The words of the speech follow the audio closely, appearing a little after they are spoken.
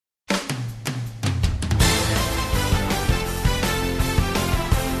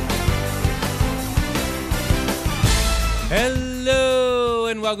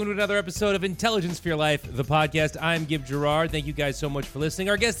welcome to another episode of Intelligence for Your Life, the podcast. I'm Gib Gerard. Thank you guys so much for listening.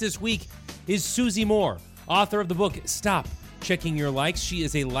 Our guest this week is Susie Moore, author of the book Stop Checking Your Likes. She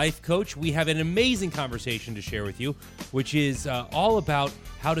is a life coach. We have an amazing conversation to share with you, which is all about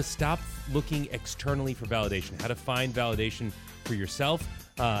how to stop looking externally for validation, how to find validation for yourself,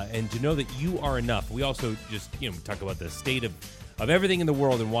 and to know that you are enough. We also just talk about the state of everything in the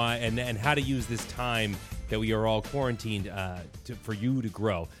world and why, and how to use this time that we are all quarantined for you to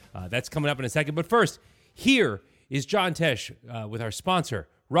grow. That's coming up in a second. But first, here is John Tesh with our sponsor,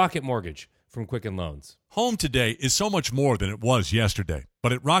 Rocket Mortgage from Quicken Loans. Home today is so much more than it was yesterday.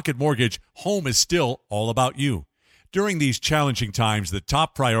 But at Rocket Mortgage, home is still all about you. During these challenging times, the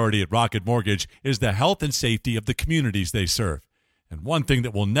top priority at Rocket Mortgage is the health and safety of the communities they serve. And one thing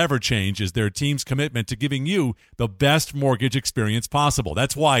that will never change is their team's commitment to giving you the best mortgage experience possible.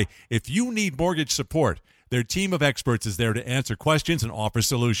 That's why, if you need mortgage support, their team of experts is there to answer questions and offer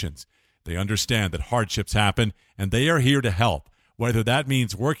solutions. They understand that hardships happen, and they are here to help, whether that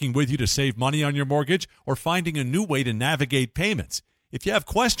means working with you to save money on your mortgage or finding a new way to navigate payments. If you have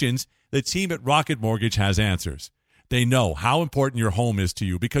questions, the team at Rocket Mortgage has answers. They know how important your home is to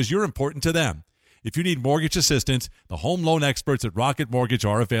you because you're important to them. If you need mortgage assistance, the home loan experts at Rocket Mortgage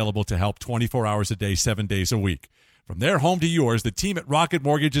are available to help 24 hours a day, 7 days a week. From their home to yours, the team at Rocket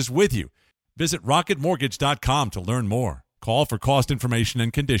Mortgage is with you. Visit rocketmortgage.com to learn more. Call for cost information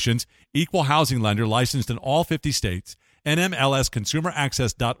and conditions. Equal housing lender licensed in all 50 states.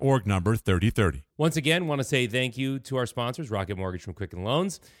 NMLSconsumeraccess.org number 3030. Once again, want to say thank you to our sponsors, Rocket Mortgage from Quicken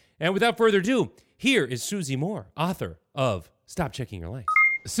Loans. And without further ado, here is Susie Moore, author of Stop Checking Your Likes.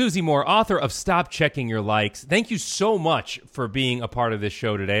 Susie Moore, author of Stop Checking Your Likes. Thank you so much for being a part of this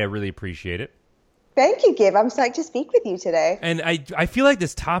show today. I really appreciate it. Thank you, Gib. I'm psyched to speak with you today. And I feel like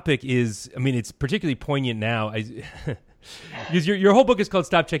this topic is, it's particularly poignant now. Because your whole book is called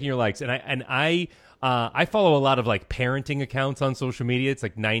Stop Checking Your Likes. And I follow a lot of like parenting accounts on social media. It's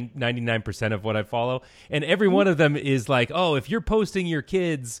like 99% of what I follow. And every one of them is like, oh, if you're posting your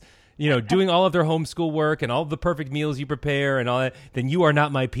kids doing all of their homeschool work and all of the perfect meals you prepare and all that, then you are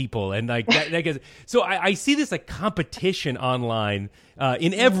not my people. And like that gets, so I see this like competition online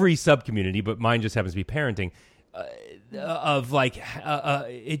in every sub community, but mine just happens to be parenting. Of like,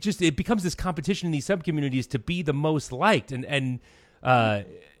 it becomes this competition in these sub communities to be the most liked, and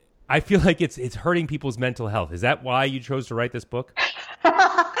I feel like it's hurting people's mental health. Is that why you chose to write this book?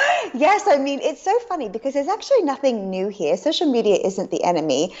 Yes, it's so funny because there's actually nothing new here. Social media isn't the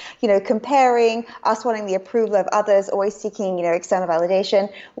enemy. Comparing, us wanting the approval of others, always seeking, external validation.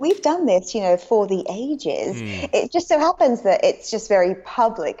 We've done this, for the ages. It just so happens that it's just very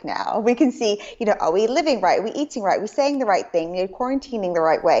public now. We can see, are we living right? Are we eating right? Are we saying the right thing? Quarantining the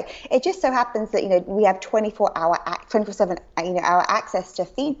right way? It just so happens that, we have 24/7, hour access to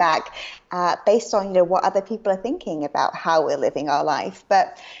feedback based on, what other people are thinking about how we're living our life.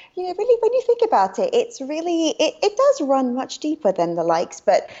 But really, when you think about it, it's really, it does run much deeper than the likes.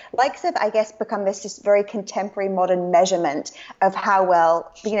 But likes have, I guess, become this just very contemporary modern measurement of how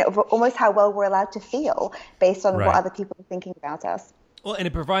well, of almost how well we're allowed to feel based on what other people are thinking about us. Well, and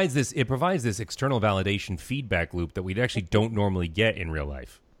it provides this external validation feedback loop that we actually don't normally get in real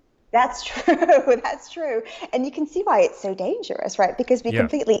life. That's true. That's true. And you can see why it's so dangerous, right? Because we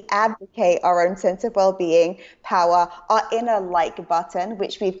completely abdicate our own sense of well-being, power, our inner like button,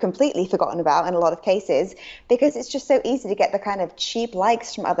 which we've completely forgotten about in a lot of cases, because it's just so easy to get the kind of cheap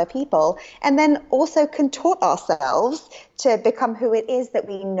likes from other people and then also contort ourselves to become who it is that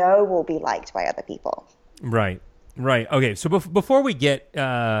we know will be liked by other people. Right. Okay. So before we get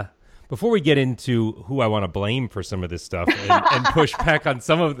into who I want to blame for some of this stuff and push back on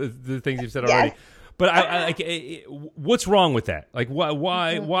some of the things you've said already, but what's wrong with that? Like,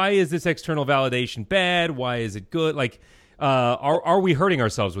 why is this external validation bad? Why is it good? Like, are we hurting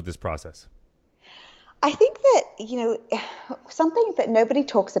ourselves with this process? I think that, something that nobody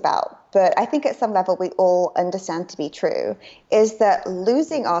talks about, but I think at some level we all understand to be true, is that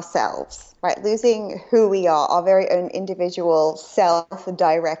losing ourselves, right, losing who we are, our very own individual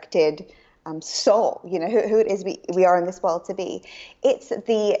self-directed soul, who it is we are in this world to be. It's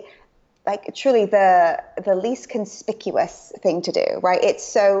truly the least conspicuous thing to do, right? It's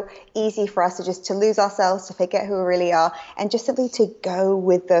so easy for us to lose ourselves, to forget who we really are, and just simply to go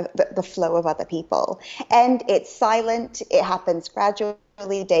with the flow of other people. And it's silent. It happens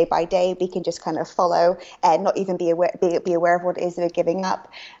gradually, day by day. We can just kind of follow and not even be aware of what it is we're giving up.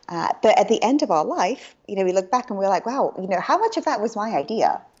 But at the end of our life, we look back and we're like, wow, how much of that was my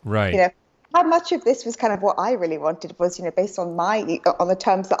idea? Right. how much of this was kind of what I really wanted was, based on on the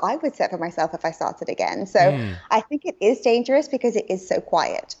terms that I would set for myself if I started again. So I think it is dangerous because it is so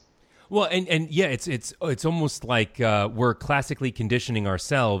quiet. Well, and yeah, it's almost like we're classically conditioning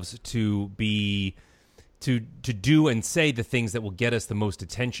ourselves to be to do and say the things that will get us the most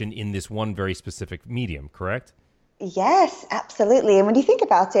attention in this one very specific medium, correct? Yes, absolutely. And when you think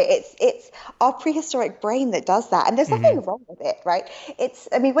about it, it's our prehistoric brain that does that. And there's nothing wrong with it, right?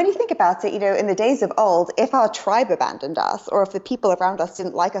 When you think about it, in the days of old, if our tribe abandoned us or if the people around us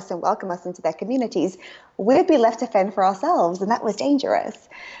didn't like us and welcome us into their communities, we'd be left to fend for ourselves. And that was dangerous.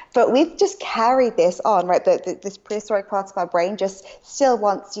 But we've just carried this on, right? This prehistoric part of our brain just still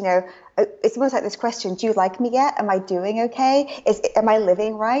wants, it's almost like this question, do you like me yet? Am I doing okay? Am I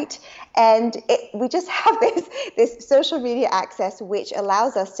living right? And we just have this social media access, which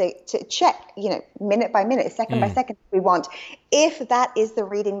allows us to check, minute by minute, second by second, if we want, if that is the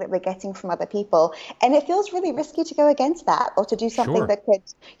reading that we're getting from other people. And it feels really risky to go against that or to do something that could,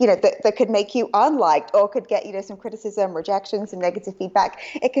 that could make you unliked or could get, some criticism, rejection, some negative feedback.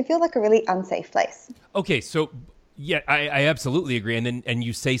 It can feel like a really unsafe place. Okay, so yeah, I absolutely agree. And then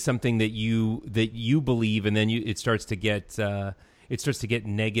you say something that you believe, and then it starts to get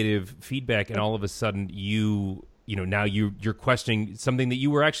negative feedback, and all of a sudden now you're questioning something that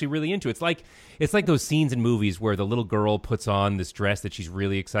you were actually really into. It's like those scenes in movies where the little girl puts on this dress that she's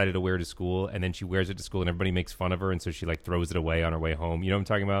really excited to wear to school, and then she wears it to school and everybody makes fun of her, and so she like throws it away on her way home. You know what I'm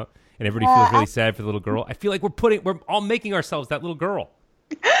talking about? And everybody feels really sad for the little girl. I feel like we're all making ourselves that little girl.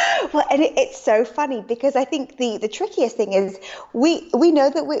 Well, and it's so funny because I think the trickiest thing is we know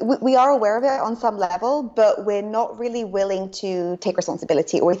that we are aware of it on some level, but we're not really willing to take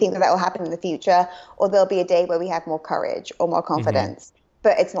responsibility, or we think that will happen in the future, or there'll be a day where we have more courage or more confidence.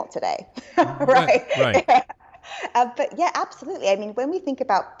 But it's not today, right? Right. But yeah, absolutely. When we think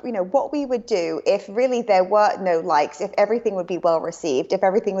about, what we would do if really there were no likes, if everything would be well received, if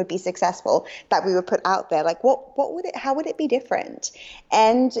everything would be successful that we would put out there, like how would it be different?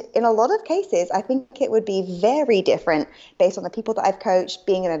 And in a lot of cases, I think it would be very different based on the people that I've coached,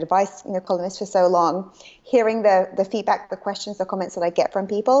 being an advice, columnist for so long, hearing the feedback, the questions, the comments that I get from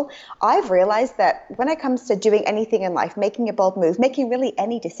people. I've realized that when it comes to doing anything in life, making a bold move, making really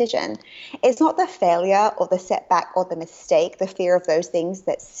any decision, it's not the failure or the setback or the mistake, the fear of those things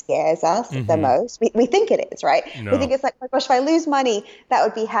that scares us the most. We think it is, right? No. We think it's like, oh my gosh, if I lose money, that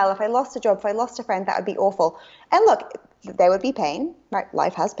would be hell. If I lost a job, if I lost a friend, that would be awful. And look, there would be pain, right?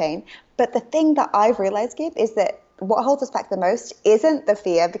 Life has pain. But the thing that I've realized, Gib, is that what holds us back the most isn't the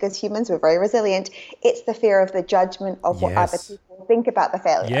fear, because humans were very resilient. It's the fear of the judgment of what other people think about the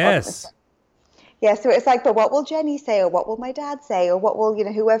failure. Yes. Yeah, so it's like, but what will Jenny say, or what will my dad say, or what will,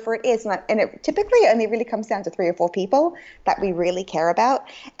 whoever it is. And it typically only really comes down to 3 or 4 people that we really care about.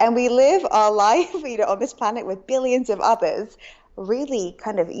 And we live our life, on this planet with billions of others, really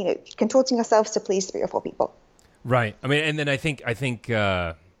kind of, contorting ourselves to please 3 or 4 people. Right. And then I think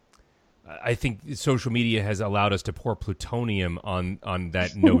social media has allowed us to pour plutonium on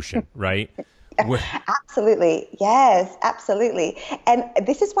that notion, right? Absolutely. Yes, absolutely. And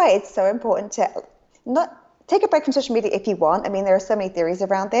this is why it's so important to not take a break from social media if you want. There are so many theories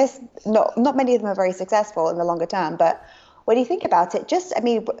around this. Not many of them are very successful in the longer term, but when you think about it,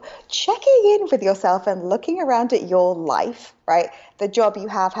 checking in with yourself and looking around at your life, right? The job you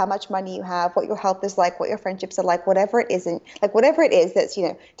have, how much money you have, what your health is like, what your friendships are like, whatever it is that's,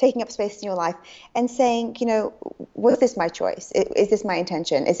 taking up space in your life, and saying, was this my choice? Is this my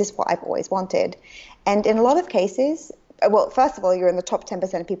intention? Is this what I've always wanted? And in a lot of cases, well, first of all, you're in the top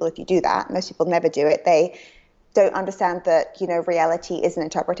 10% of people if you do that. Most people never do it. They don't understand that, reality is an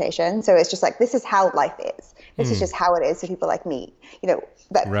interpretation. So it's just like, this is how life is. This is just how it is for people like me.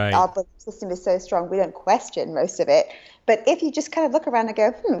 That right. Our belief system is so strong, we don't question most of it. But if you just kind of look around and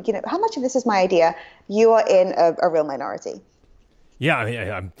go, how much of this is my idea? You are in a real minority.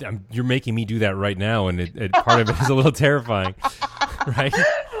 Yeah, you're making me do that right now, and part of it is a little terrifying, right?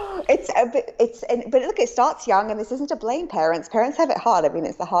 But look, it starts young, and this isn't to blame parents. Parents have it hard.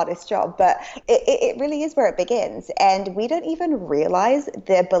 It's the hardest job, but it really is where it begins. And we don't even realize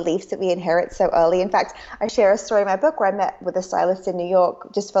the beliefs that we inherit so early. In fact, I share a story in my book where I met with a stylist in New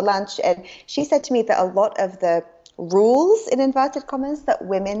York just for lunch, and she said to me that a lot of the rules, in inverted commas, that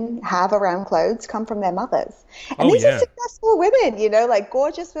women have around clothes come from their mothers. And these are successful women, like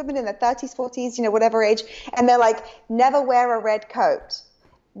gorgeous women in their 30s, 40s, whatever age. And they're like, never wear a red coat.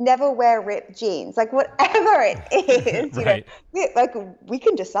 never wear ripped jeans, like whatever it is, Right. we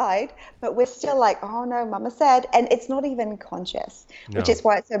can decide, but we're still like, oh no, mama said, and it's not even conscious, which No. is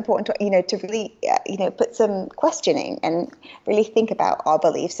why it's so important to really, put some questioning and really think about our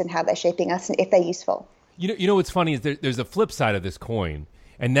beliefs and how they're shaping us and if they're useful. You know what's funny is there's a flip side of this coin,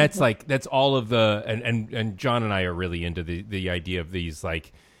 and that's like that's all of the and John and I are really into the idea of these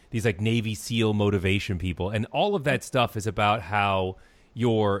like Navy SEAL motivation people, and all of that stuff is about how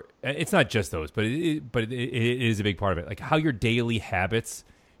it's not just those, but it is a big part of it, like how your daily habits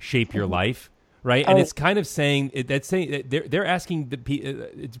shape your life, right? And it's kind of saying they're asking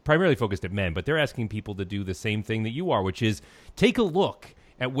it's primarily focused at men, but they're asking people to do the same thing that you are, which is take a look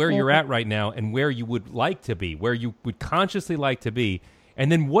at where you're at right now and where you would like to be, where you would consciously like to be.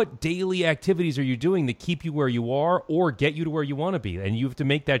 And then what daily activities are you doing that keep you where you are or get you to where you want to be? And you have to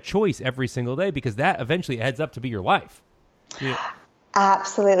make that choice every single day because that eventually adds up to be your life. Yeah.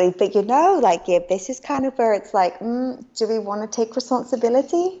 Absolutely. But this is kind of where it's like, do we want to take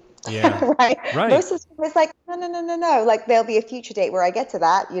responsibility? Yeah. Right. Right. Most of the time it's like, no. Like there'll be a future date where I get to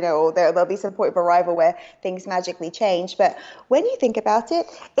that, or there'll be some point of arrival where things magically change. But when you think about it,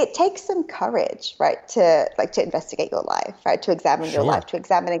 it takes some courage, right, to investigate your life, right, to examine your life, to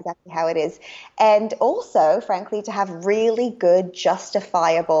examine exactly how it is. And also, frankly, to have really good,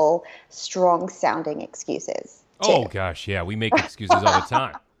 justifiable, strong sounding excuses. Oh, gosh. Yeah. We make excuses all the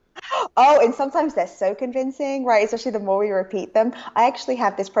time. Oh, and sometimes they're so convincing, right? Especially the more we repeat them. I actually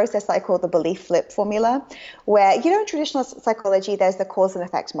have this process that I call the belief flip formula, where, in traditional psychology, there's the cause and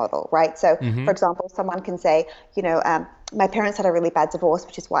effect model, right? So, for example, someone can say, my parents had a really bad divorce,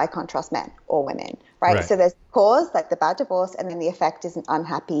 which is why I can't trust men or women, right? So there's cause, like the bad divorce, and then the effect is an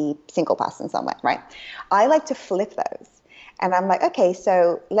unhappy single person somewhere, right? I like to flip those. And I'm like, okay,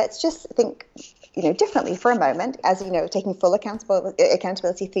 so let's just think differently for a moment, as taking full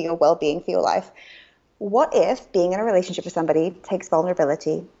accountability for your well-being, for your life. What if being in a relationship with somebody takes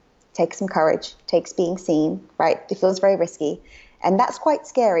vulnerability, takes some courage, takes being seen, right? It feels very risky, and that's quite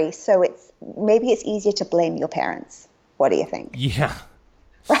scary. So maybe it's easier to blame your parents. What do you think? Yeah.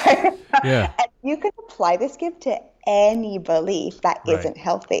 Right? Yeah. And you can apply this gift to any belief that isn't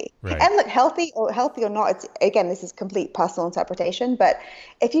healthy. Right. And look, healthy or not, it's, again, this is complete personal interpretation, but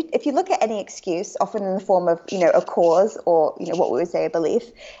if you look at any excuse, often in the form of, a cause or, what we would say a belief,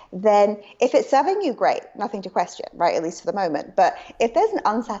 then if it's serving you, great, nothing to question, right? At least for the moment. But if there's an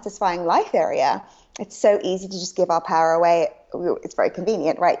unsatisfying life area, it's so easy to just give our power away. It's very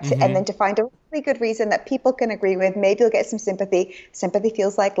convenient, right? And then to find a really good reason that people can agree with, maybe you'll get some sympathy. Sympathy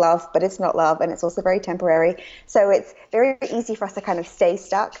feels like love, but it's not love, and it's also very temporary. So it's very easy for us to kind of stay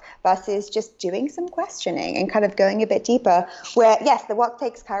stuck versus just doing some questioning and kind of going a bit deeper where, yes, the work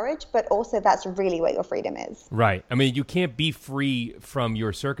takes courage, but also that's really where your freedom is. Right. I mean, you can't be free from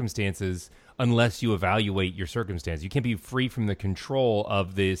your circumstances unless you evaluate your circumstance. You can't be free from the control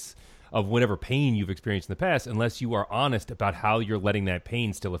of whatever pain you've experienced in the past unless you are honest about how you're letting that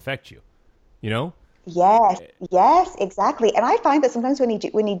pain still affect you. Yes, exactly. And I find that sometimes when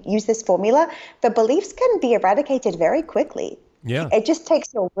you use this formula, the beliefs can be eradicated very quickly. Yeah. It just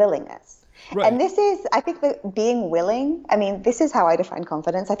takes your willingness. Right. And this is, I think that being willing, this is how I define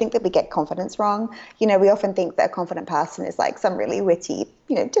confidence. I think that we get confidence wrong. We often think that a confident person is like some really witty,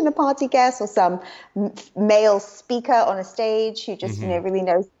 dinner party guest or some male speaker on a stage who just, really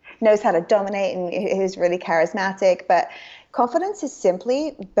knows how to dominate and who's really charismatic. But confidence is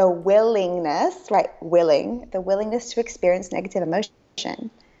simply the willingness, the willingness to experience negative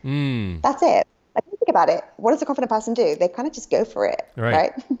emotion. That's it. Like, think about it. What does a confident person do? They kind of just go for it,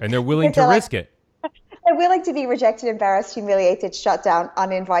 right? And they're willing to risk it. They're willing to be rejected, embarrassed, humiliated, shut down,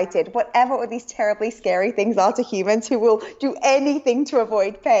 uninvited, whatever these terribly scary things are to humans who will do anything to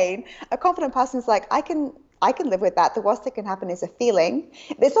avoid pain. A confident person is like, I can live with that. The worst that can happen is a feeling.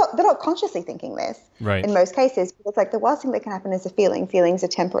 They're not consciously thinking this in most cases. But it's like the worst thing that can happen is a feeling. Feelings are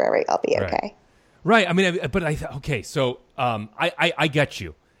temporary. I'll be okay. Right. So I get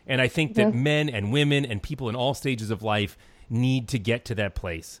you. And I think that men and women and people in all stages of life need to get to that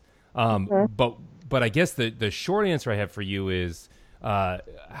place. But I guess the short answer I have for you is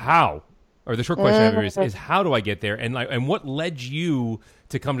how, or the short question I have for you is how do I get there? And what led you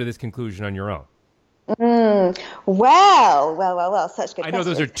to come to this conclusion on your own? Well, such good questions. I know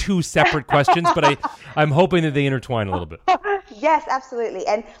those are two separate questions, but I'm hoping that they intertwine a little bit. Yes, absolutely.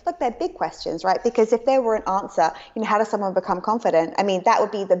 And look, they're big questions, right? Because if there were an answer, how does someone become confident? That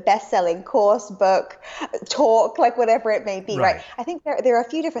would be the best-selling course, book, talk, like whatever it may be, right? I think there are a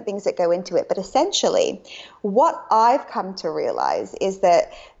few different things that go into it, but essentially what I've come to realize is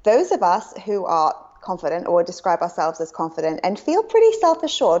that those of us who are confident or describe ourselves as confident and feel pretty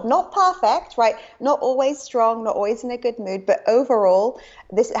self-assured, not perfect, right? Not always strong, not always in a good mood, but overall,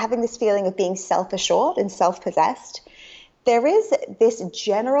 having this feeling of being self-assured and self-possessed, there is this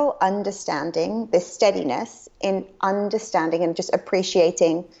general understanding, this steadiness in understanding and just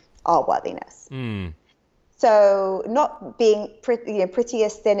appreciating our worthiness. So not being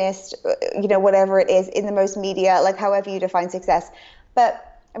prettiest, thinnest, whatever it is in the most media, like however you define success, but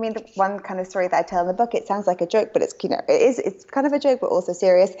I mean, the one kind of story that I tell in the book, it sounds like a joke, but it's kind of a joke, but also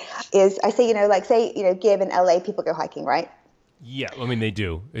serious, is I say, Gib in LA, people go hiking, right? Yeah, I mean, they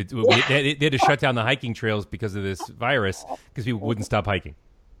do. They had to shut down the hiking trails because of this virus because people wouldn't stop hiking.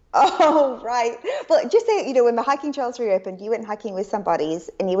 Oh, right. Well, just say, when the hiking trails reopened, you went hiking with some buddies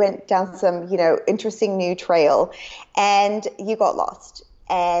and you went down some, interesting new trail and you got lost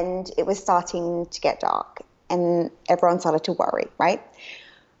and it was starting to get dark and everyone started to worry, right?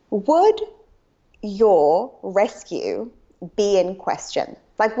 Would your rescue be in question?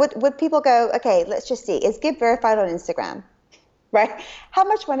 Like, would people go, okay, let's just see, is Gib verified on Instagram, right? How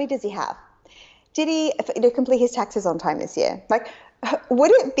much money does he have? Did he complete his taxes on time this year? Like, would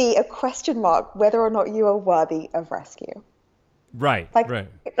it be a question mark whether or not you are worthy of rescue? Right, right.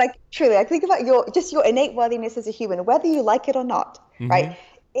 Like, truly, I think about your innate worthiness as a human, whether you like it or not, right?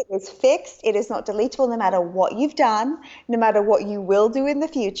 It is fixed. It is not deletable no matter what you've done, no matter what you will do in the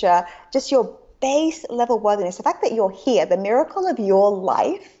future. Just your base level worthiness, the fact that you're here, the miracle of your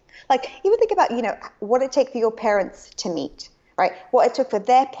life. Like, even think about, what it took for your parents to meet, right? What it took for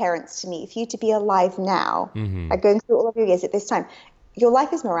their parents to meet, for you to be alive now, like going through all of your years at this time. Your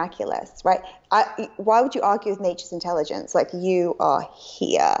life is miraculous, right? Why would you argue with nature's intelligence? Like, you are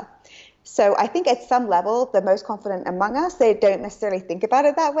here. So I think at some level, the most confident among us, they don't necessarily think about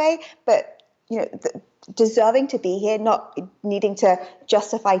it that way, but, deserving to be here, not needing to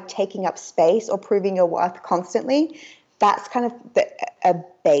justify taking up space or proving your worth constantly, that's kind of a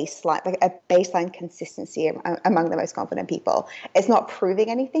baseline, like a baseline consistency among the most confident people. It's not proving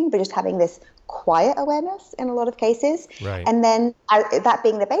anything, but just having this quiet awareness in a lot of cases. Right. And then that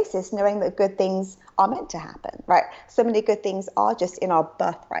being the basis, knowing that good things are meant to happen, right? So many good things are just in our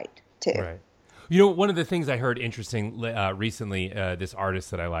birthright too. Right. One of the things I heard interesting recently, this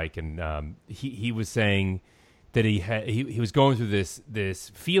artist that I like, and he was saying that he was going through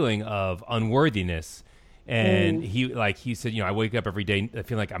this feeling of unworthiness. And he said, I wake up every day, I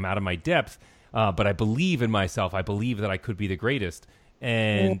feel like I'm out of my depth, but I believe in myself. I believe that I could be the greatest.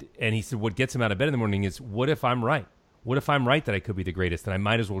 And he said, what gets him out of bed in the morning is, what if I'm right? What if I'm right that I could be the greatest? Then I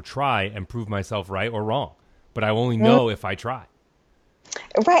might as well try and prove myself right or wrong. But I only know if I try.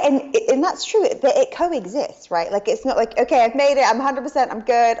 Right, and that's true. It coexists, right? Like, it's not like, okay, I've made it, I'm 100%, I'm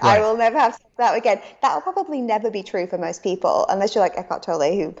good, right. I will never have that again. That will probably never be true for most people, unless you're like Eckhart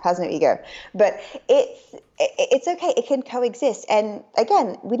Tolle, who has no ego. But it's okay, it can coexist. And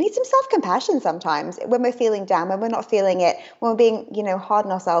again, we need some self-compassion sometimes when we're feeling down, when we're not feeling it, when we're being, hard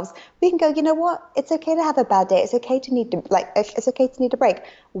on ourselves. We can go, you know what? It's okay to have a bad day. It's okay to need a break.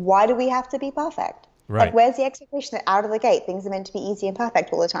 Why do we have to be perfect? Right. Like, where's the expectation that out of the gate things are meant to be easy and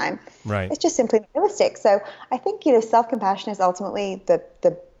perfect all the time? Right. It's just simply not realistic. So I think, self-compassion is ultimately the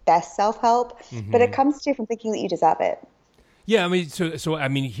best self-help, but it comes to from thinking that you deserve it. Yeah, I mean, so I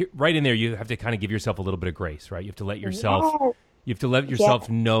mean, right in there, you have to kind of give yourself a little bit of grace, right? You have to let yourself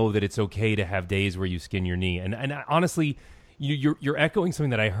know that it's okay to have days where you skin your knee. And honestly, you're echoing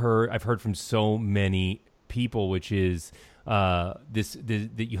something that I've heard from so many people, which is that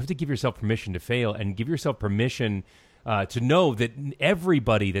you have to give yourself permission to fail and give yourself permission to know that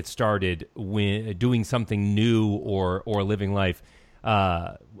everybody that started doing something new or living life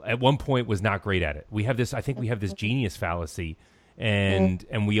at one point was not great at it. I think we have this genius fallacy,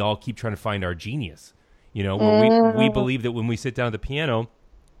 and we all keep trying to find our genius. Where we believe that when we sit down at the piano,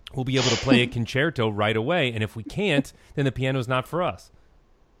 we'll be able to play a concerto right away, and if we can't, then the piano's not for us.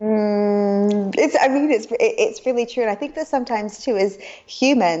 It's really true, and I think that sometimes too, as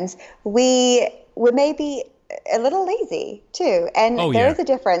humans, we're maybe a little lazy too, and there is a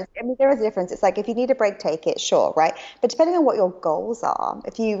difference. I mean, there is a difference. It's like, if you need a break, take it, sure, right? But depending on what your goals are,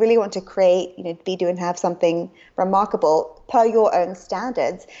 if you really want to create, be, do, and have something remarkable per your own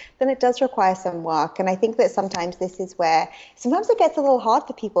standards, then it does require some work. And I think that sometimes this is where it gets a little hard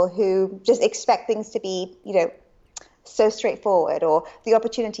for people who just expect things to be, so straightforward, or the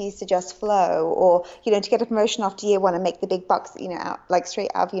opportunities to just flow, or to get a promotion after year one and make the big bucks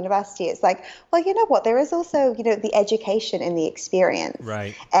straight out of university. It's like, well, you know what, there is also the education in the experience,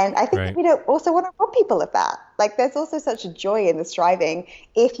 right? And I think also want to rob people of that. Like, there's also such a joy in the striving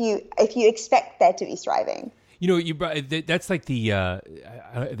if you expect there to be striving. That's like the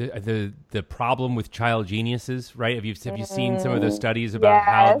problem with child geniuses, right? Have you seen some of those studies about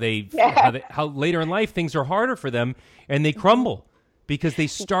how later in life things are harder for them and they crumble because they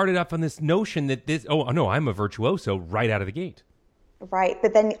started off on this notion that I'm a virtuoso right out of the gate. Right,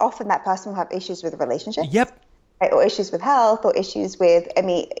 but then often that person will have issues with relationships. Yep. Right? Or issues with health, or issues with,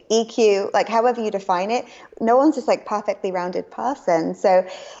 EQ, like however you define it. No one's just like perfectly rounded person. So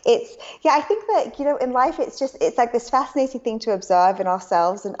I think that, in life, it's like this fascinating thing to observe in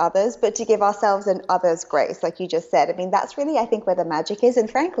ourselves and others, but to give ourselves and others grace, like you just said. That's really, I think, where the magic is, and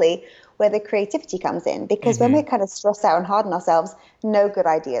frankly, where the creativity comes in, because when we're kind of stressed out and hard on ourselves, no good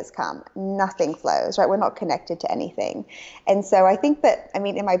ideas come, nothing flows, right? We're not connected to anything. And so I think that,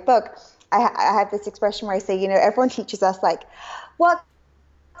 in my book, I have this expression where I say, everyone teaches us like, work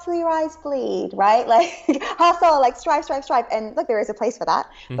till your eyes bleed, right? Like hustle, like strive. And look, there is a place for that.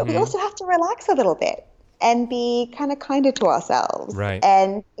 But we also have to relax a little bit and be kind of kinder to ourselves, right,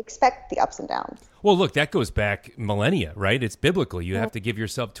 and expect the ups and downs. Well, look, that goes back millennia, right? It's biblical. You have to give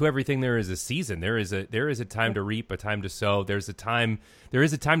yourself to everything. There is a season. There is a time to reap, a time to sow. There is a time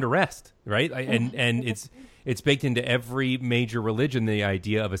to rest, right? And it's baked into every major religion, the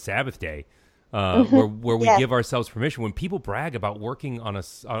idea of a Sabbath day, where we give ourselves permission. When people brag about working on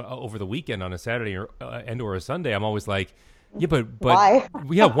over the weekend on a Saturday or a Sunday, I'm always like, yeah, but why?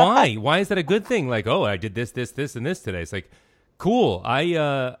 Yeah, why? Why is that a good thing? Like, I did this, and this today. It's like, cool.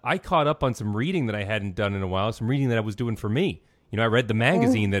 I caught up on some reading that I hadn't done in a while. Some reading that I was doing for me. I read the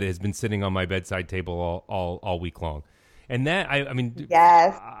magazine that has been sitting on my bedside table all week long. And that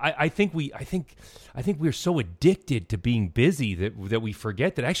yes. I think we're so addicted to being busy that we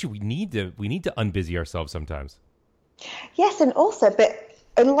forget that actually we need to unbusy ourselves sometimes. Yes, and also, but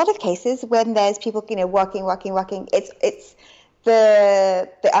in a lot of cases when there's people working, it's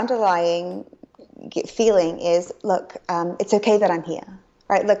the underlying feeling is, look, it's okay that I'm here,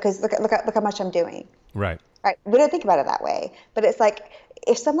 right? Look how much I'm doing, right? We don't think about it that way, but it's like,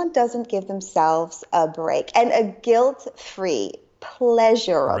 if someone doesn't give themselves a break, and a guilt-free,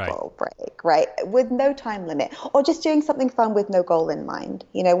 pleasurable break, right, with no time limit, or just doing something fun with no goal in mind,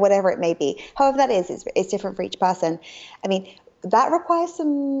 whatever it may be, however that is different for each person. That requires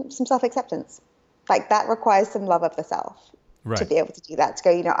some self-acceptance. Like, that requires some love of the self. Right. To be able to do that, to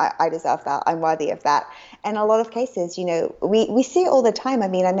go, I deserve that, I'm worthy of that. And a lot of cases, we see it all the time. I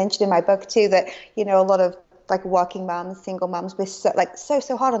mentioned in my book too that, a lot of like working moms, single moms, we're so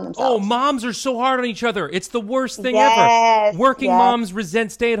hard on themselves. Oh, moms are so hard on each other. It's the worst thing ever. Working moms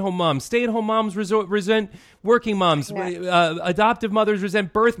resent stay-at-home moms. Stay-at-home moms resent working moms. Adoptive mothers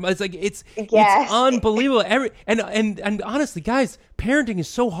resent birth mothers. It's unbelievable. And honestly, guys, parenting is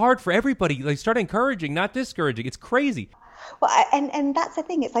so hard for everybody. Like, start encouraging, not discouraging. It's crazy. Well, and that's the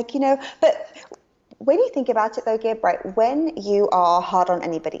thing. It's like, but when you think about it though, Gib, right, when you are hard on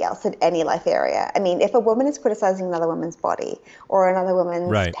anybody else in any life area, if a woman is criticizing another woman's body or another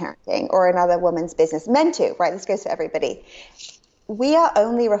woman's parenting or another woman's business, men too, right, this goes for everybody, we are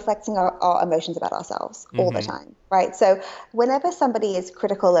only reflecting our emotions about ourselves all the time, right? So whenever somebody is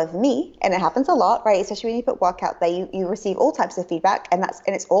critical of me, and it happens a lot, right, especially when you put work out there, you receive all types of feedback, and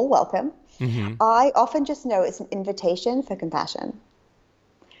it's all welcome. I often just know it's an invitation for compassion.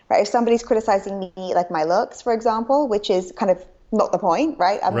 Right? If somebody's criticizing me, like my looks, for example, which is kind of not the point,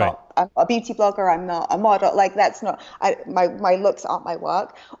 right? I'm a beauty blogger. I'm not a model. Like, that's not, my looks aren't my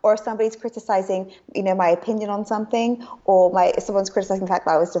work. Or if somebody's criticizing, my opinion on something, or someone's criticizing the fact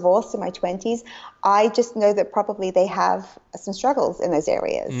that I was divorced in my 20s, I just know that probably they have some struggles in those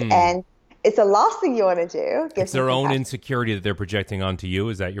areas. And it's the last thing you want to do. It's their own insecurity that they're projecting onto you.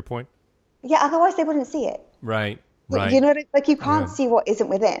 Is that your point? Yeah, otherwise they wouldn't see it. Right. You know, like you can't see what isn't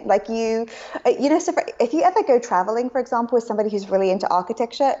within. Like so if you ever go traveling, for example, with somebody who's really into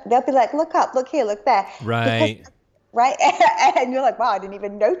architecture, they'll be like, look up, look here, look there. Right. Right. And you're like, wow, I didn't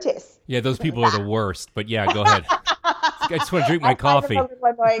even notice. Yeah, those people are the worst. But yeah, go ahead. I just want to drink my coffee. I'm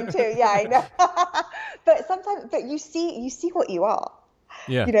annoying too. Yeah, I know. but you see what you are.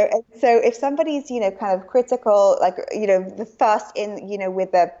 Yeah. And so if somebody's, kind of critical, like, the first in,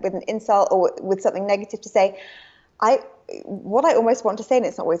 with an insult or with something negative to say, what I almost want to say, and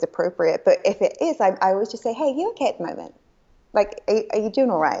it's not always appropriate, but if it is, I always just say, hey, you okay at the moment? Like, are you doing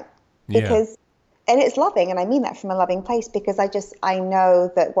all right? Because, and it's loving, and I mean that from a loving place, because I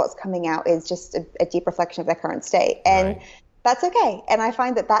know that what's coming out is just a deep reflection of their current state. And that's okay. And I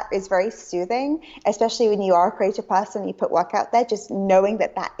find that is very soothing, especially when you are a creative person, you put work out there, just knowing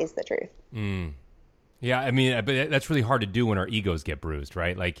that is the truth. Yeah, I mean, but that's really hard to do when our egos get bruised,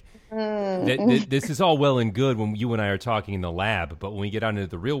 right? Like, this is all well and good when you and I are talking in the lab, but when we get out into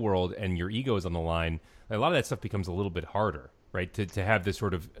the real world and your ego is on the line, a lot of that stuff becomes a little bit harder, right? To have this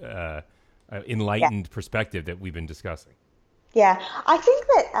sort of enlightened perspective that we've been discussing. Yeah, I think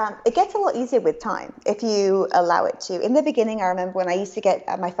that it gets a lot easier with time if you allow it to. In the beginning, I remember when I used to get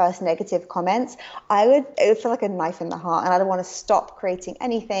my first negative comments, it would feel like a knife in the heart, and I don't want to stop creating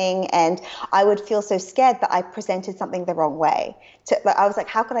anything. And I would feel so scared that I presented something the wrong way. I was like,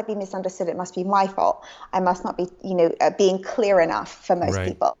 how could I be misunderstood? It must be my fault. I must not be, being clear enough for most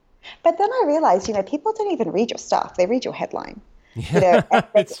people. But then I realized, people don't even read your stuff; they read your headline. Yeah,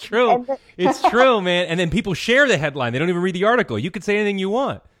 it's true. It's true, man. And then people share the headline. They don't even read the article. You could say anything you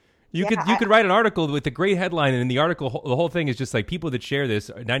want. You could write an article with a great headline, and in the article, the whole thing is just like people that share this,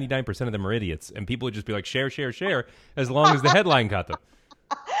 99% of them are idiots. And people would just be like, share, as long as the headline got them.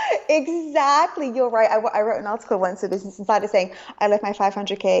 Exactly. You're right. I wrote an article once for Business Insider saying I left my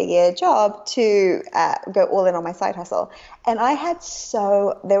 500K a year job to go all in on my side hustle. And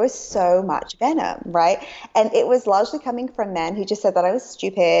there was so much venom, right? And it was largely coming from men who just said that I was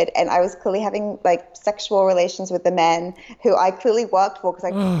stupid and I was clearly having like sexual relations with the men who I clearly worked for because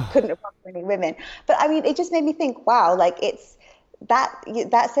I couldn't have worked for any women. But I mean, it just made me think, wow, like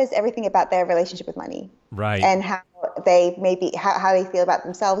that says everything about their relationship with money. Right. And how they how they feel about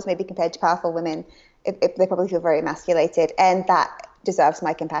themselves, maybe compared to powerful women, if they probably feel very emasculated, and that deserves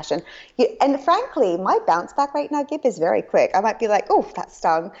my compassion. And frankly, my bounce back rate now, Gib, is very quick. I might be like, oh, that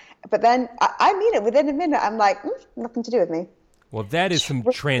stung. But then I mean it within a minute. I'm like, nothing to do with me. Well, that is some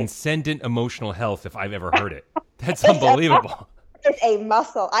transcendent emotional health if I've ever heard it. That's unbelievable. It's a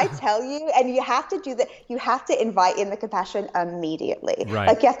muscle, I tell you, and you have to do that. You have to invite in the compassion immediately. Right.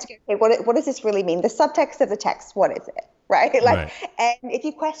 Like you have to go, okay, what does this really mean? The subtext of the text, what is it? Right? And if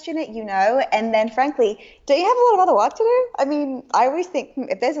you question it, and then frankly, don't you have a lot of other work to do? I mean, I always think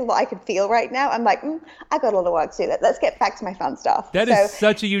if there's a lot I could feel right now, I'm like, I got a lot of work to do. Let's get back to my fun stuff. That is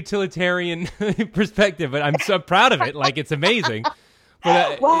such a utilitarian perspective, but I'm so proud of it. Like, it's amazing.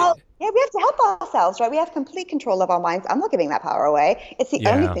 But, yeah, we have to help ourselves, right? We have complete control of our minds. I'm not giving that power away. It's the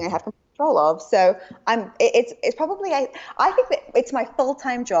only thing I have control of. So it's probably, I think that it's my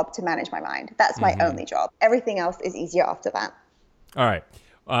full-time job to manage my mind. That's my only job. Everything else is easier after that. All right.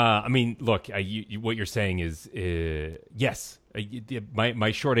 I mean, look, what you're saying is yes.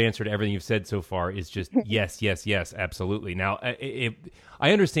 My short answer to everything you've said so far is just yes, absolutely. Now, I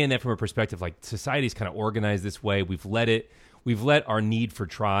understand that from a perspective like society's kind of organized this way. We've let our need for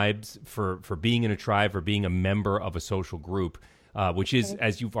tribes, for being in a tribe, for being a member of a social group, which is,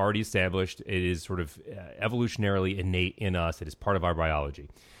 as you've already established, it is sort of evolutionarily innate in us. It is part of our biology.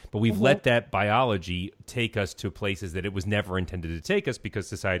 But we've let that biology take us to places that it was never intended to take us because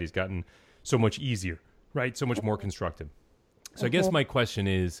society's gotten so much easier, right? So much more constructive. So I guess my question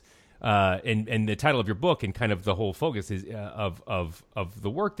is, and the title of your book and kind of the whole focus is of the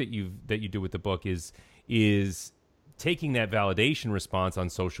work that you do with the book is taking that validation response on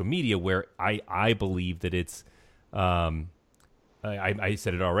social media, where I believe that it's, I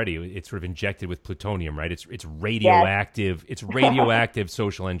said it already, it's sort of injected with plutonium, right? It's radioactive. Yes. It's radioactive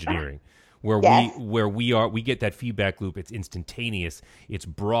social engineering, where we get that feedback loop. It's instantaneous. It's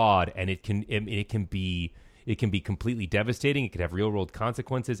broad, and it can be completely devastating. It could have real world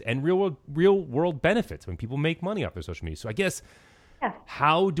consequences and real world benefits when people make money off their social media. So I guess. Yeah.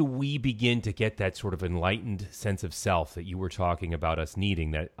 How do we begin to get that sort of enlightened sense of self that you were talking about us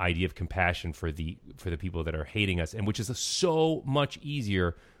needing, that idea of compassion for the people that are hating us, and which is so much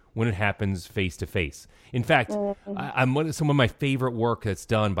easier when it happens face to face. In fact, some of my favorite work that's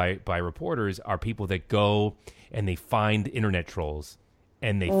done by reporters are people that go and they find internet trolls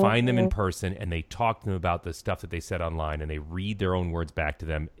and they find them in person and they talk to them about the stuff that they said online and they read their own words back to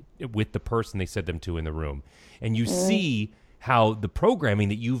them with the person they said them to in the room. And you see how the programming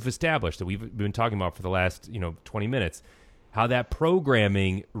that you've established, that we've been talking about for the last 20 minutes, how that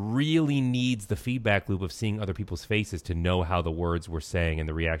programming really needs the feedback loop of seeing other people's faces to know how the words we're saying and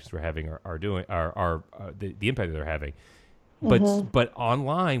the reactions we're having are the impact that they're having. But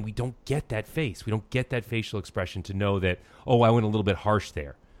online, we don't get that face. We don't get that facial expression to know that, I went a little bit harsh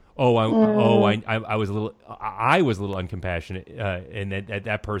there. I was a little uncompassionate, and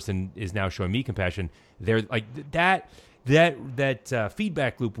that person is now showing me compassion. They're like that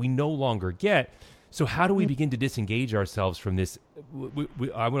feedback loop we no longer get. So how do we begin to disengage ourselves from this,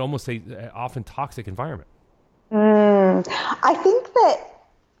 I would almost say, often toxic environment? I think that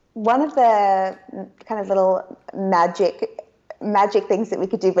one of the kind of little magic things that we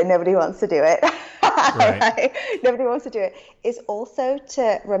could do, but nobody wants to do it, right? Nobody wants to do it, is also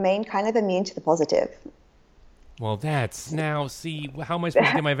to remain kind of immune to the positive. Well, that's now, see, how am I supposed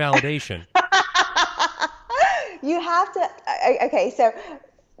to get my validation? You have to, okay, so,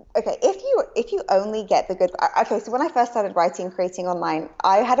 okay, if you only get the good, okay, so when I first started writing and creating online,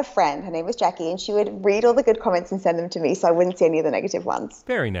 I had a friend, her name was Jackie, and she would read all the good comments and send them to me so I wouldn't see any of the negative ones.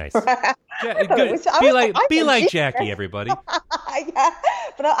 Very nice. Yeah, good. Be like Jackie, everybody. Yeah,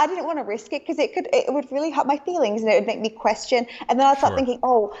 but I didn't want to risk it because it would really hurt my feelings and it would make me question. And then I'd start thinking,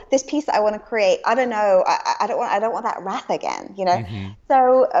 oh, this piece that I want to create, I don't know, I don't want that wrath again, you know. Mm-hmm.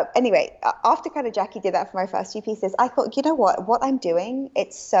 So anyway, after kind of Jackie did that for my first few pieces, I thought, you know what I'm doing,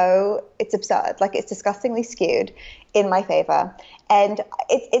 it's absurd, like it's disgustingly skewed in my favor, and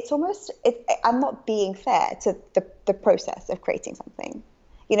I'm not being fair to the process of creating something,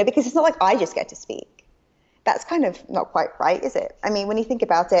 you know, because it's not like I just get to speak. That's kind of not quite right, is it? I mean, when you think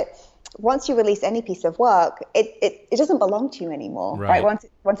about it, once you release any piece of work, it doesn't belong to you anymore, right? Once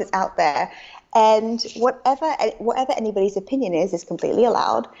it's out there, and whatever anybody's opinion is completely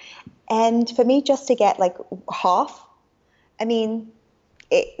allowed. And for me, just to get like half, I mean,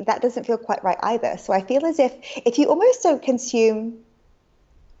 that doesn't feel quite right either. So I feel as if you almost don't consume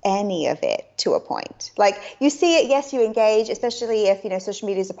any of it to a point, like you see it, yes, you engage, especially if, you know, social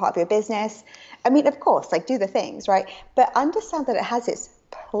media is a part of your business. I mean, of course, like do the things, right? But understand that it has its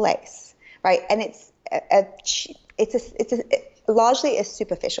place, right? And it's largely a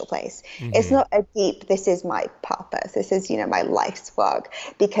superficial place. Mm-hmm. It's not a deep, this is my purpose, this is, you know, my life's work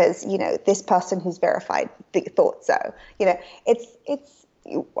because, you know, this person who's verified thought so. You know, it's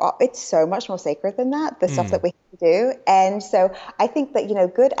so much more sacred than that, the stuff that we do. And so I think that, you know,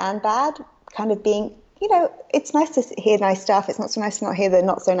 good and bad kind of being, you know, it's nice to hear nice stuff. It's not so nice to not hear the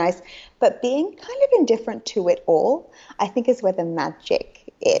not so nice, but being kind of indifferent to it all, I think is where the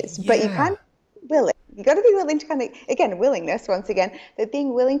magic is. Yeah. But you can't be willing. You got to be willing to kind of, again, willingness once again, but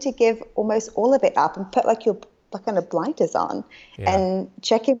being willing to give almost all of it up and put like your kind of blinders on and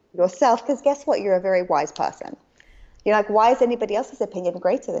check in with yourself. Because guess what? You're a very wise person. You're like, why is anybody else's opinion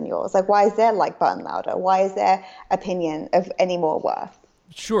greater than yours? Like, why is their like button louder? Why is their opinion of any more worth?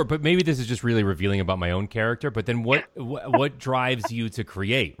 Sure, but maybe this is just really revealing about my own character. But then what drives you to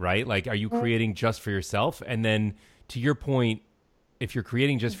create, right? Like, are you creating just for yourself? And then to your point, if you're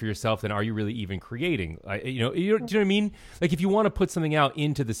creating just for yourself, then are you really even creating? Do you know what I mean? Like, if you want to put something out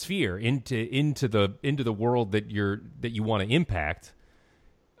into the sphere, into the world that you want to impact.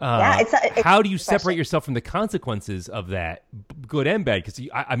 How do you separate yourself from the consequences of that, good and bad? Because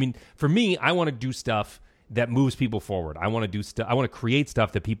I mean, for me, I want to do stuff that moves people forward. I want to do stuff. I want to create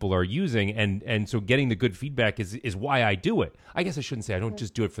stuff that people are using, and so getting the good feedback is why I do it. I guess I shouldn't say I don't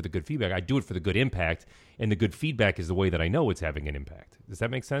just do it for the good feedback. I do it for the good impact, and the good feedback is the way that I know it's having an impact. Does that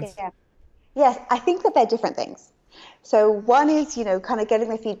make sense? Yeah. Yes, I think that they're different things. So one is, you know, kind of getting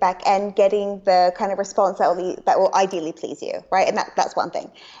the feedback and getting the kind of response that will ideally please you, right? And that's one thing.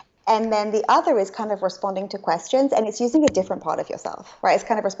 And then the other is kind of responding to questions, and it's using a different part of yourself, right? It's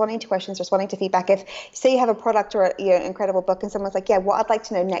kind of responding to questions, responding to feedback. If, say, you have a product or an incredible book and someone's like, yeah, what I'd like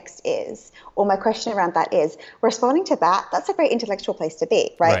to know next is, or my question around that is, responding to that, that's a great intellectual place to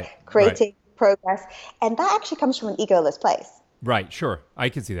be, right? Creating progress. And that actually comes from an egoless place. Right, sure. I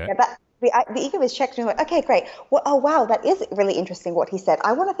can see that. Yeah, the ego is checked and you're like, okay, great. Well, oh, wow, that is really interesting what he said.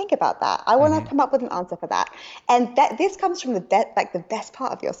 I want to think about that. I want to come up with an answer for that. And this comes from the best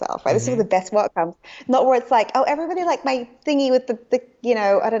part of yourself, right? This is where the best work comes. Not where it's like, oh, everybody like my thingy with the you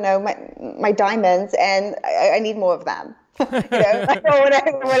know, I don't know, my diamonds, and I need more of them. You know, or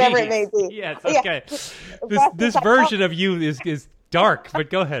whatever it may be. Yes, okay. Yeah. This version of you is dark, but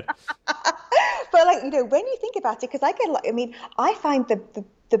go ahead. But like, you know, when you think about it, because I find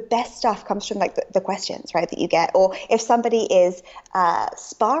the best stuff comes from like the questions, right, that you get, or if somebody is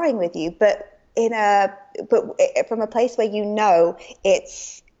sparring with you, but from a place where you know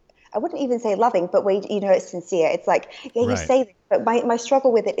it's, I wouldn't even say loving, but where you know it's sincere. It's like, yeah, you say this, but my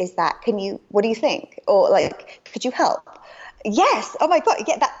struggle with it is that, what do you think? Or like, could you help? Yes. Oh my God.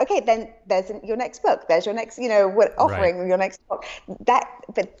 Yeah. Okay. Then there's your next book. There's your next, you know, offering your next book. But that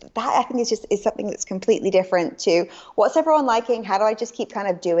I think is something that's completely different to what's everyone liking. How do I just keep kind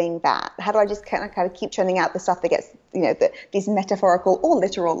of doing that? How do I just kind of keep churning out the stuff that gets, you know, these metaphorical or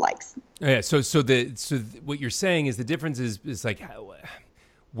literal likes? Yeah. So what you're saying is the difference is like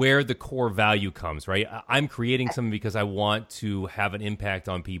where the core value comes, right? I'm creating something because I want to have an impact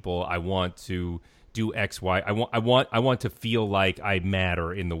on people. I want to do X, Y. I want to feel like I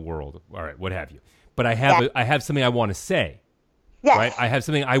matter in the world. All right, what have you? But I have something I want to say. Yes. Right? I have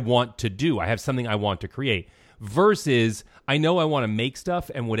something I want to do. I have something I want to create. versus I know I want to make stuff,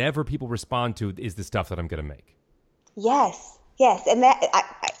 and whatever people respond to is the stuff that I'm going to make. Yes. Yes, and that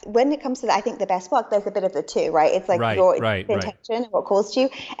when it comes to that, I think the best work, there's a bit of the two, right? It's like your intention and what calls to you,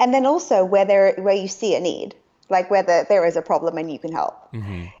 and then also where you see a need, like whether there is a problem and you can help.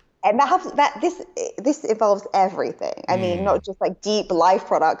 Mm-hmm. And this involves everything. I mean, not just like deep life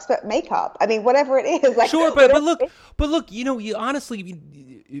products, but makeup. I mean, whatever it is. Like, sure, but look, you honestly,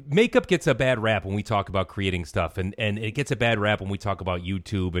 makeup gets a bad rap when we talk about creating stuff, and it gets a bad rap when we talk about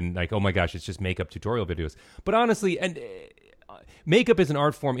YouTube and like, oh my gosh, it's just makeup tutorial videos. But honestly, makeup is an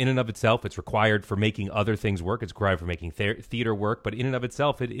art form in and of itself. It's required for making other things work. It's required for making theater work. But in and of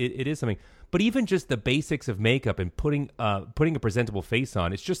itself, it is something. But even just the basics of makeup and putting a presentable face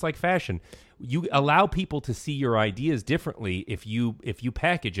on, it's just like fashion. You allow people to see your ideas differently if you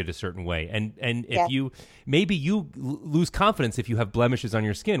package it a certain way. And if you lose confidence if you have blemishes on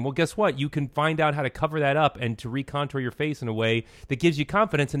your skin. Well, guess what? You can find out how to cover that up and to recontour your face in a way that gives you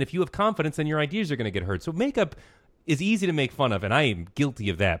confidence. And if you have confidence, then your ideas are going to get heard. So makeup is easy to make fun of, and I am guilty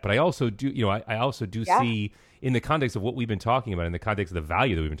of that. But I also do, I also do see, in the context of what we've been talking about, in the context of the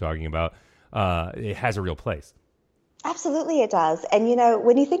value that we've been talking about, it has a real place. Absolutely, it does. And,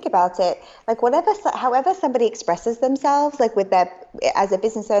 when you think about it, like however somebody expresses themselves, like as a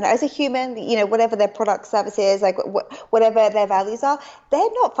business owner, as a human, whatever their product service is, like whatever their values are, they're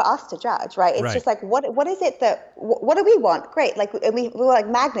not for us to judge, right? It's just like, what is it what do we want? Great. Like, and we're like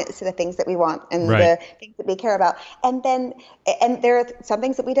magnets to the things that we want and the things that we care about. And there are some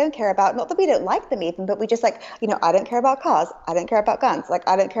things that we don't care about, not that we don't like them even, but we just like, I don't care about cars. I don't care about guns. Like,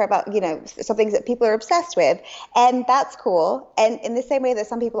 I don't care about, some things that people are obsessed with. And that's cool. And in the same way that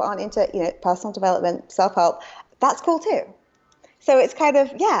some people aren't into, personal development, self-help, that's cool too. So it's kind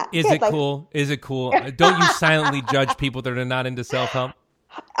of, Is it cool? Is it cool? Don't you silently judge people that are not into self-help?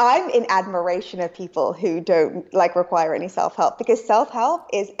 I'm in admiration of people who don't require any self-help, because self-help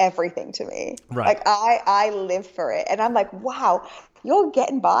is everything to me. Right. Like I live for it. And I'm like, wow, you're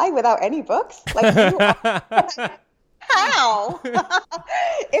getting by without any books? Like, you are. How?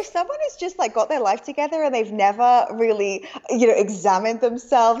 If someone has just got their life together and they've never really, examined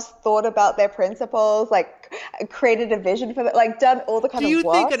themselves, thought about their principles, created a vision for it, done all the kind of work. Do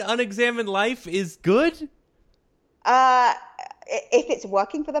you think an unexamined life is good? If it's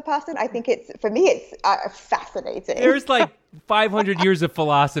working for the person, I think it's fascinating. There's 500 years of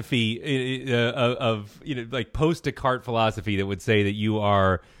philosophy of post Descartes philosophy that would say that you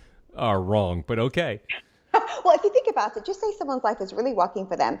are wrong, but okay. Well, if you think about it, just say someone's life is really working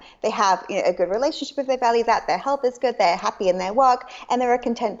for them. They have a good relationship if they value that. Their health is good. They're happy in their work, and they're a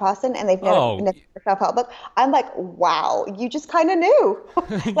content person, and they've never read a self-help book. I'm like, wow, you just kind of knew.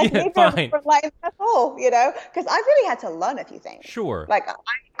 Maybe fine. That's all, because I really had to learn a few things. Sure. I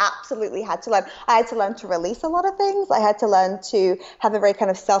absolutely had to learn. I had to learn to release a lot of things. I had to learn to have a very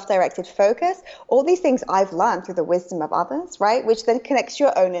kind of self-directed focus. All these things I've learned through the wisdom of others, right? Which then connects to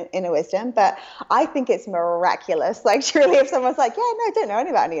your own inner wisdom. But I think it's miraculous. Truly, if someone's like, yeah, no, I don't know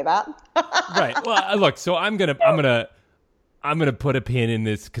any of that. Right. Well, look, so I'm gonna put a pin in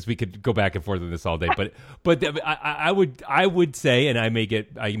this because we could go back and forth with this all day. But I would say, and I may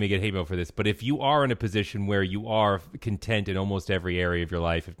get hate mail for this, but if you are in a position where you are content in almost every area of your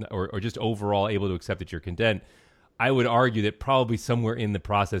life, or just overall able to accept that you're content, I would argue that probably somewhere in the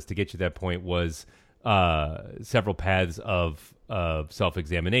process to get you to that point was several paths of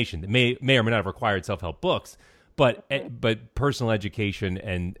self-examination that may or may not have required self-help books, but personal education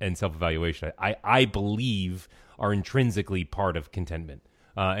and self-evaluation, I believe, are intrinsically part of contentment.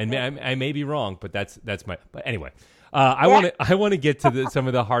 And I may be wrong, but that's my. But anyway, I want to get to some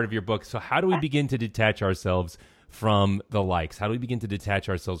of the heart of your book. So how do we begin to detach ourselves from the likes? How do we begin to detach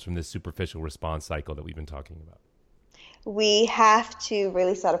ourselves from this superficial response cycle that we've been talking about? We have to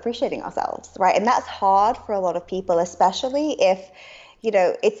really start appreciating ourselves, right? And that's hard for a lot of people, especially if,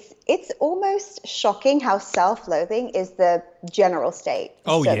 it's almost shocking how self-loathing is the general state.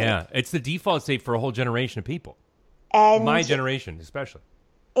 Oh, yeah. It's the default state for a whole generation of people. And my generation, especially.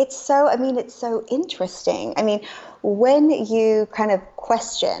 It's so interesting. I mean, when you kind of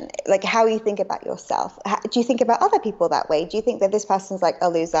question, how you think about yourself, do you think about other people that way? Do you think that this person's a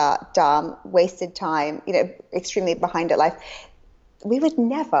loser, dumb, wasted time, extremely behind at life? We would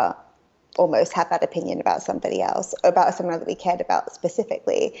never almost have that opinion about somebody else, about someone that we cared about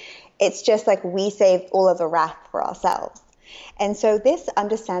specifically. It's just we save all of the wrath for ourselves. And so this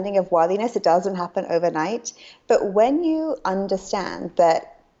understanding of worthiness, it doesn't happen overnight. But when you understand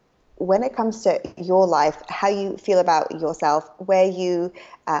that when it comes to your life, how you feel about yourself, where you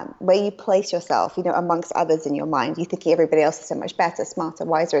place yourself, amongst others in your mind, you think everybody else is so much better, smarter,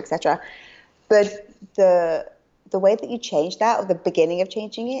 wiser, etc. But the way that you change that, or the beginning of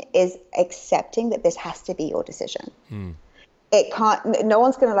changing it, is accepting that this has to be your decision. It can't, no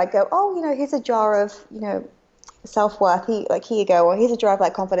one's going to like go, oh, you know, here's a jar of, you know, self-worth, here you go, or here's a jar of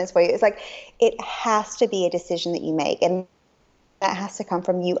like confidence for you. It's like, it has to be a decision that you make, and that has to come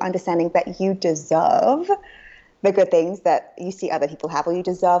from you understanding that you deserve the good things that you see other people have, or you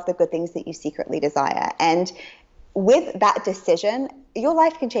deserve the good things that you secretly desire. And with that decision, your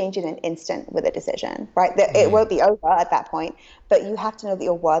life can change in an instant with a decision, right? It won't be over at that point, but you have to know that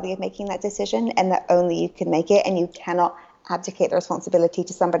you're worthy of making that decision, and that only you can make it, and you cannot abdicate the responsibility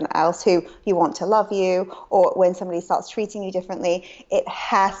to somebody else who you want to love you, or when somebody starts treating you differently. It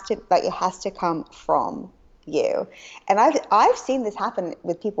has to come from you. And I've seen this happen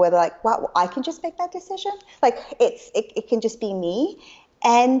with people where they're like, wow, I can just make that decision. Like it can just be me.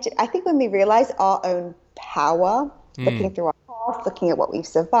 And I think when we realize our own power, looking through our past, looking at what we've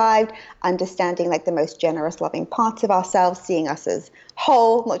survived, understanding like the most generous, loving parts of ourselves, seeing us as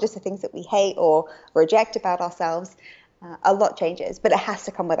whole, not just the things that we hate or reject about ourselves, a lot changes. But it has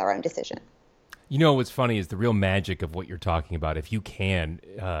to come with our own decision. You know, what's funny is the real magic of what you're talking about. If you can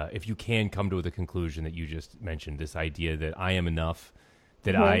come to the conclusion that you just mentioned, this idea that I am enough,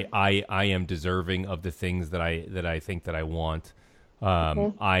 that I am deserving of the things that I think that I want.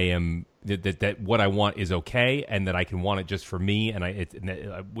 I am that what I want is okay, and that I can want it just for me.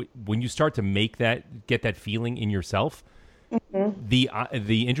 And when you start to make that, get that feeling in yourself,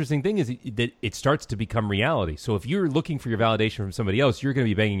 the interesting thing is that it starts to become reality. So if you're looking for your validation from somebody else, you're going to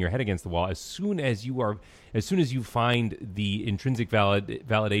be banging your head against the wall. As soon as you find the intrinsic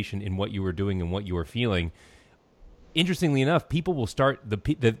validation in what you are doing and what you are feeling, interestingly enough, people will start the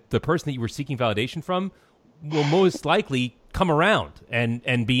person that you were seeking validation from will most likely come around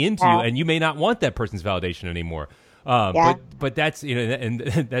and be into you, and you may not want that person's validation anymore. But that's, you know, and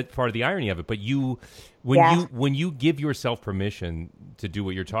that's part of the irony of it. But when you give yourself permission to do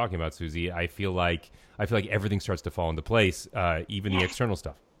what you're talking about, Susie, I feel like everything starts to fall into place, even the external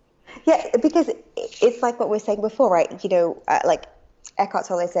stuff. Yeah, because it's like what we were saying before, right? You know, like Eckhart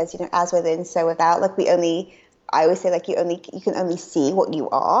Tolle says, you know, as within, so without. Like I always say, like you can only see what you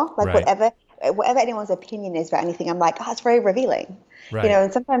are. Like whatever anyone's opinion is about anything, I'm like, oh, it's very revealing. Right. You know,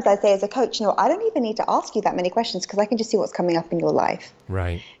 and sometimes I say as a coach, you know, I don't even need to ask you that many questions, because I can just see what's coming up in your life.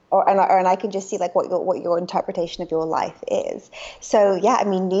 Right. And I can just see like what your interpretation of your life is. So yeah, I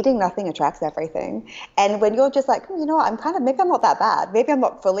mean, needing nothing attracts everything. And when you're just like, you know what, maybe I'm not that bad. Maybe I'm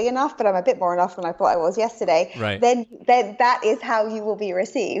not fully enough, but I'm a bit more enough than I thought I was yesterday. Right. Then that is how you will be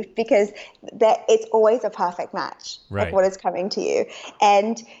received, because it's always a perfect match of what is coming to you.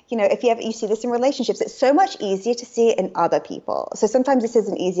 And you know, if you see this in relationships, it's so much easier to see it in other people. So sometimes this is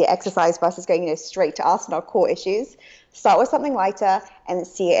an easier exercise versus going, you know, straight to us and our core issues. Start with something lighter and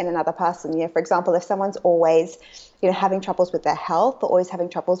see it in another person. You know, for example, if someone's always, you know, having troubles with their health, or always having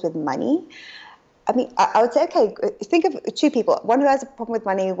troubles with money, I mean, I would say, okay, think of two people, one who has a problem with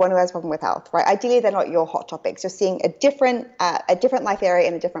money, one who has a problem with health, right? Ideally, they're not your hot topics. You're seeing a different life area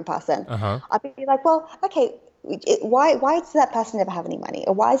in a different person. I'd be like, well, okay, why does that person never have any money?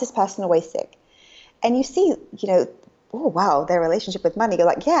 Or why is this person always sick? And you see, you know, oh, wow, their relationship with money. You're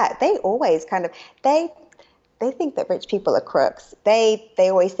like, yeah, they always they think that rich people are crooks. They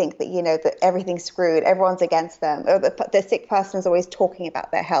always think that, you know, that everything's screwed, everyone's against them. Or the sick person is always talking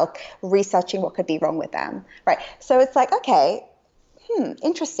about their health, researching what could be wrong with them, right? So it's like, okay,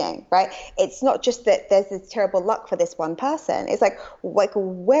 interesting, right? It's not just that there's this terrible luck for this one person. It's like what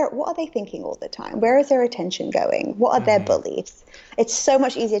are they thinking all the time? Where is their attention going? What are their beliefs? It's so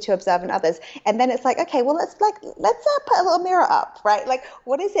much easier to observe in others. And then it's like, okay, well, let's put a little mirror up, right? Like,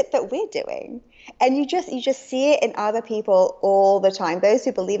 what is it that we're doing? And you just see it in other people all the time. Those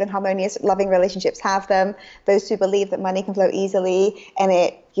who believe in harmonious, loving relationships have them. Those who believe that money can flow easily and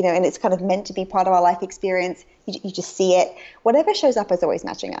it's kind of meant to be part of our life experience, you just see it. Whatever shows up is always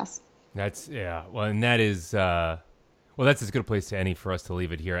matching us. That's, yeah. Well, and that is, that's as good a place to any for us to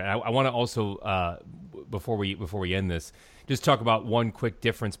leave it here. And I want to also, before we end this, just talk about one quick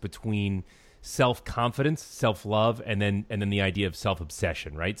difference between self-confidence, self-love, and then the idea of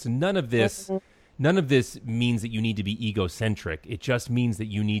self-obsession, right? So none of this means that you need to be egocentric. It just means that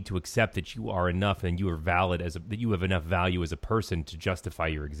you need to accept that you are enough and you are valid that you have enough value as a person to justify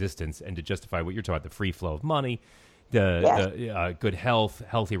your existence and to justify what you're talking about, the free flow of money, the good health,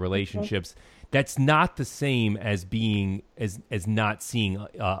 healthy relationships. That's not the same as being as not seeing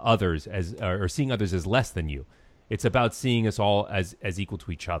others or seeing others as less than you. It's about seeing us all as equal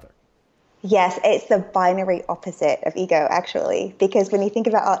to each other. Yes, it's the binary opposite of ego, actually, because when you think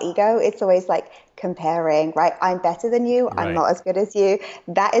about our ego, it's always like comparing, right? I'm better than you. I'm Right. not as good as you.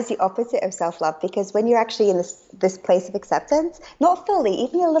 That is the opposite of self-love, because when you're actually in this place of acceptance, not fully,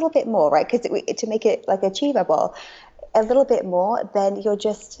 even a little bit more, right? Because to make it like achievable, a little bit more, then you're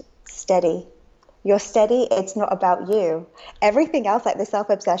just steady. You're steady. It's not about you. Everything else, like the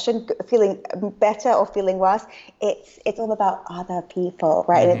self-obsession, feeling better or feeling worse, it's all about other people,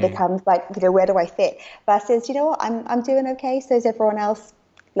 right? And it becomes like, where do I fit? Versus, you know what, I'm doing okay. So is everyone else.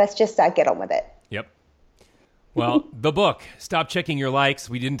 Let's just get on with it. Yep. Well, the book, Stop Checking Your Likes.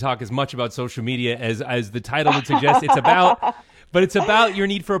 We didn't talk as much about social media as the title would suggest. But it's about your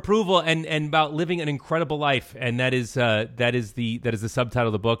need for approval and about living an incredible life, and that is the subtitle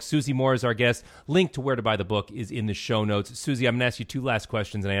of the book. Susie Moore is our guest. Link to where to buy the book is in the show notes. Susie, I'm going to ask you two last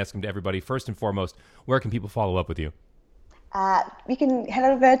questions, and I ask them to everybody. First and foremost, where can people follow up with you? You can head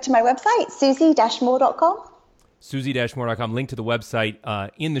over to my website, susie-moore.com. Susie-moore.com. Link to the website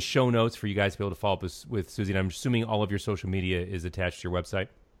in the show notes for you guys to be able to follow up with Susie. And I'm assuming all of your social media is attached to your website.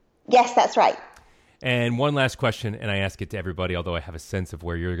 Yes, that's right. And one last question, and I ask it to everybody, although I have a sense of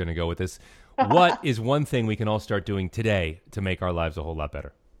where you're going to go with this. What is one thing we can all start doing today to make our lives a whole lot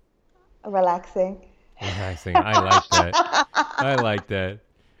better? Relaxing. Relaxing. I like that. I like that.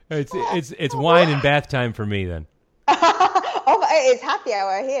 It's wine and bath time for me then. Oh, it's happy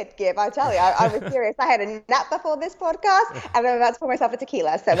hour here, Gib. I tell you, I was serious. I had a nap before this podcast, and I'm about to pour myself a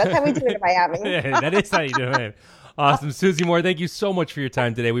tequila. So that's how we do it in Miami. Yeah, that is how you do it. Awesome. Susie Moore, thank you so much for your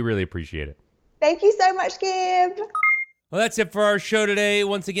time today. We really appreciate it. Thank you so much, Gib. Well, that's it for our show today.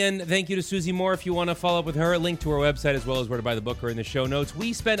 Once again, thank you to Susie Moore. If you want to follow up with her, link to her website as well as where to buy the book are in the show notes.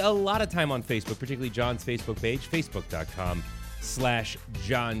 We spend a lot of time on Facebook, particularly John's Facebook page,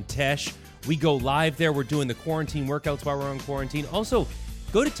 facebook.com/John Tesh. We go live there. We're doing the quarantine workouts while we're on quarantine. Also,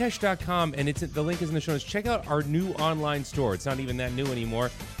 go to Tesh.com, and the link is in the show notes. Check out our new online store. It's not even that new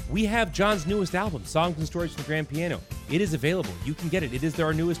anymore. We have John's newest album, Songs and Stories from the Grand Piano. It is available. You can get it. It is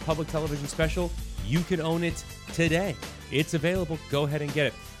our newest public television special. You can own it today. It's available. Go ahead and get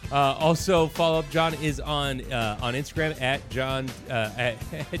it. Also, follow up. John is on Instagram at John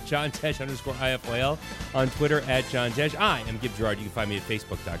 @JohnTesh_IFYL, on Twitter at John Tesh. I am Gib Gerard. You can find me at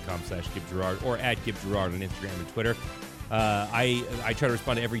Facebook.com/Gib Gerard or at Gib Gerard on Instagram and Twitter. I try to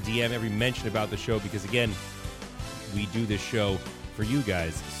respond to every DM, every mention about the show, because again, we do this show for you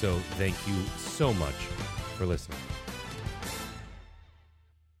guys. So thank you so much for listening.